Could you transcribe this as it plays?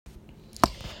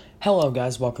Hello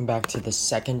guys, welcome back to the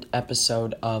second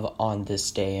episode of On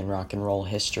This Day in Rock and Roll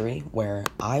History, where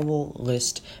I will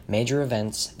list major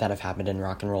events that have happened in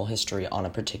rock and roll history on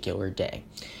a particular day.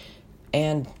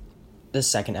 And the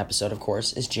second episode, of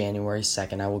course, is January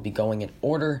 2nd. I will be going in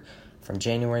order from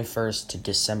January 1st to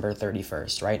December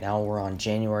 31st. Right now we're on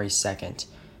January 2nd,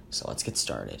 so let's get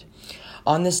started.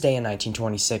 On this day in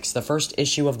 1926, the first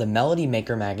issue of the Melody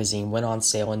Maker magazine went on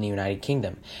sale in the United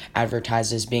Kingdom,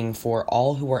 advertised as being for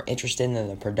all who are interested in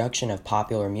the production of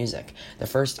popular music. The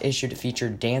first issue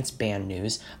featured dance band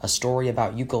news, a story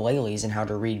about ukuleles, and how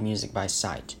to read music by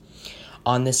sight.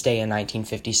 On this day in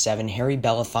 1957, Harry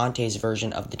Belafonte's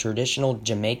version of the traditional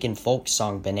Jamaican folk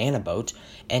song Banana Boat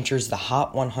enters the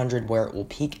Hot 100, where it will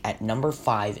peak at number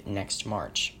 5 next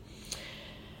March.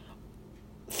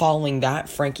 Following that,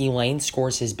 Frankie Lane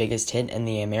scores his biggest hit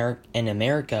in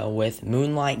America with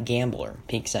Moonlight Gambler,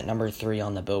 peaks at number 3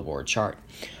 on the Billboard chart.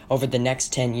 Over the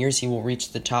next 10 years, he will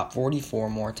reach the top 44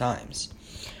 more times.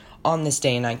 On this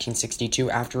day in 1962,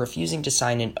 after refusing to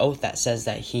sign an oath that says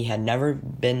that he had never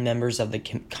been members of the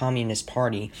Communist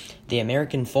Party, the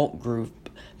American folk group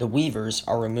The Weavers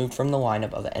are removed from the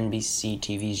lineup of NBC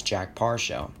TV's Jack Paar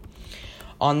show.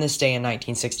 On this day in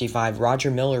 1965,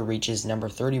 Roger Miller reaches number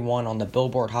 31 on the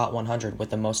Billboard Hot 100 with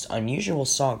the most unusual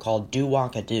song called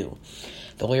Do-Wop-A-Doo.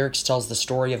 The lyrics tells the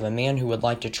story of a man who would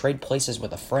like to trade places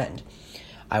with a friend.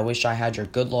 I wish I had your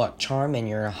good luck charm and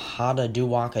your hada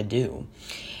do-wop-a-doo.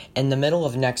 In the middle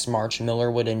of next March,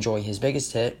 Miller would enjoy his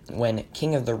biggest hit when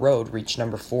King of the Road reached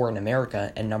number 4 in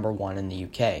America and number 1 in the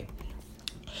UK.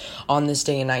 On this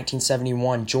day in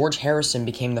 1971, George Harrison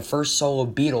became the first solo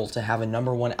Beatle to have a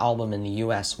number 1 album in the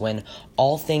U.S. when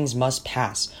All Things Must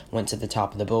Pass went to the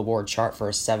top of the Billboard chart for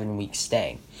a 7-week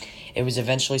stay. It was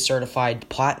eventually certified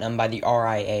platinum by the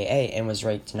RIAA and was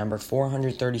ranked number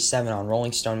 437 on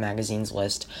Rolling Stone magazine's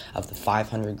list of the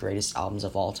 500 greatest albums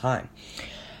of all time.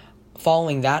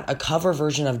 Following that, a cover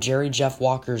version of Jerry Jeff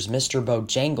Walker's Mr.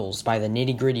 Bojangles by the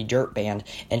Nitty Gritty Dirt Band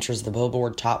enters the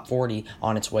Billboard Top 40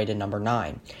 on its way to number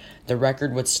 9. The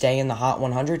record would stay in the Hot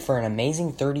 100 for an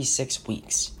amazing 36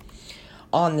 weeks.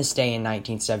 On this day in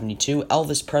 1972,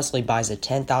 Elvis Presley buys a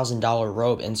 $10,000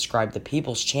 robe inscribed the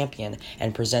People's Champion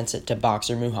and presents it to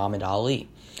boxer Muhammad Ali.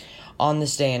 On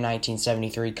this day in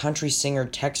 1973, country singer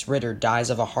Tex Ritter dies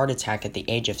of a heart attack at the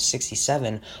age of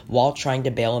 67 while trying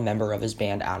to bail a member of his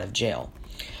band out of jail.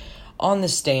 On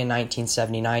this day in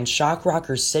 1979, shock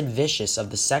rocker Sid Vicious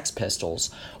of the Sex Pistols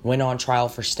went on trial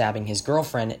for stabbing his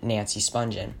girlfriend, Nancy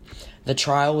Spungen. The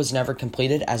trial was never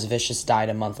completed as Vicious died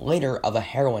a month later of a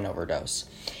heroin overdose.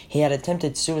 He had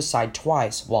attempted suicide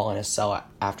twice while in a cell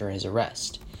after his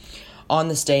arrest. On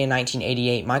this day in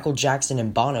 1988, Michael Jackson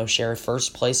and Bono share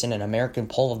first place in an American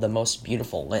poll of the most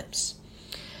beautiful lips.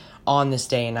 On this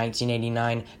day in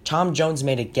 1989, Tom Jones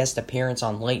made a guest appearance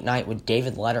on Late Night with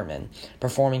David Letterman,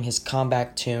 performing his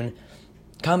comeback tune,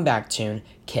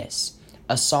 Kiss,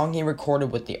 a song he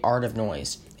recorded with The Art of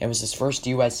Noise. It was his first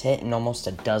U.S. hit in almost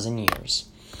a dozen years.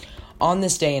 On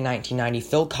this day in 1990,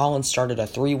 Phil Collins started a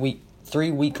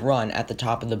three-week run at the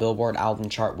top of the Billboard album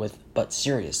chart with But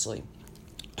Seriously.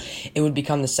 It would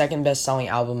become the second best-selling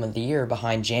album of the year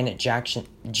behind Janet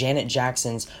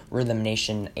Jackson's Rhythm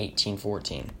Nation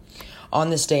 1814. On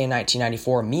this day in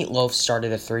 1994, Meatloaf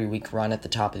started a 3-week run at the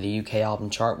top of the UK album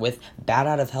chart with Bat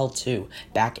Out of Hell 2,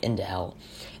 Back into Hell.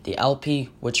 The LP,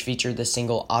 which featured the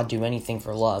single I'd Do Anything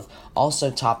for Love,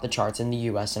 also topped the charts in the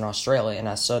US and Australia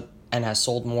and has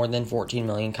sold more than 14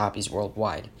 million copies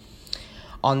worldwide.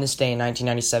 On this day in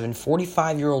 1997,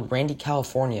 45-year-old Randy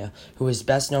California, who is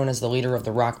best known as the leader of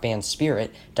the rock band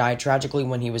Spirit, died tragically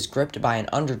when he was gripped by an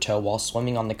undertow while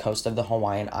swimming on the coast of the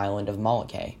Hawaiian island of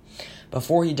Molokai.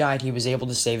 Before he died, he was able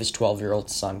to save his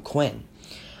 12-year-old son, Quinn.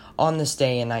 On this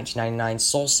day in 1999,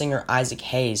 soul singer Isaac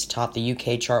Hayes topped the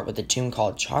UK chart with a tune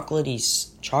called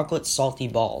Chocolate Salty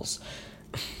Balls.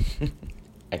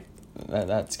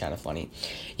 That's kind of funny.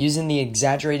 Using the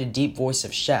exaggerated deep voice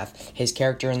of Chef, his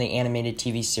character in the animated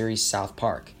TV series South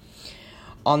Park.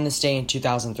 On this day in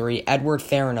 2003, Edward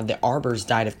Farron of the Arbors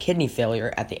died of kidney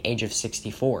failure at the age of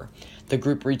 64. The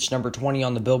group reached number 20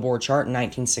 on the Billboard chart in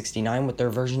 1969 with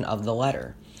their version of The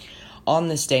Letter. On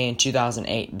this day in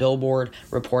 2008, Billboard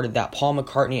reported that Paul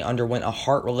McCartney underwent a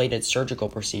heart-related surgical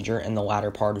procedure in the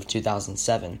latter part of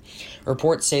 2007.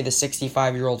 Reports say the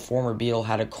 65-year-old former Beatle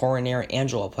had a coronary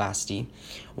angioplasty,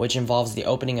 which involves the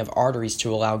opening of arteries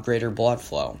to allow greater blood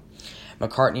flow.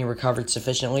 McCartney recovered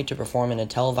sufficiently to perform in a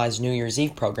televised New Year's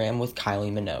Eve program with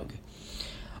Kylie Minogue.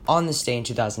 On this day in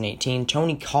 2018,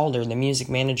 Tony Calder, the music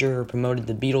manager who promoted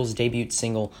the Beatles' debut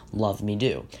single Love Me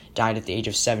Do, died at the age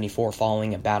of 74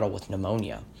 following a battle with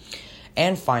pneumonia.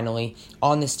 And finally,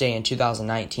 on this day in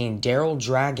 2019, Daryl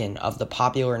Dragon of the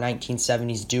popular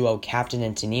 1970s duo Captain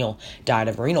and Tennille died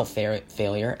of renal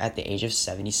failure at the age of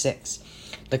 76.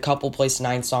 The couple placed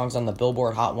 9 songs on the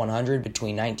Billboard Hot 100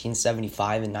 between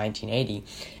 1975 and 1980,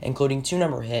 including 2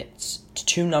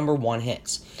 number 1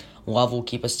 hits, Love Will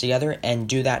Keep Us Together and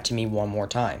Do That to Me One More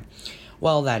Time.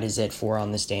 Well, that is it for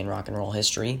On This Day in Rock and Roll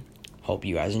History. Hope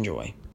you guys enjoy.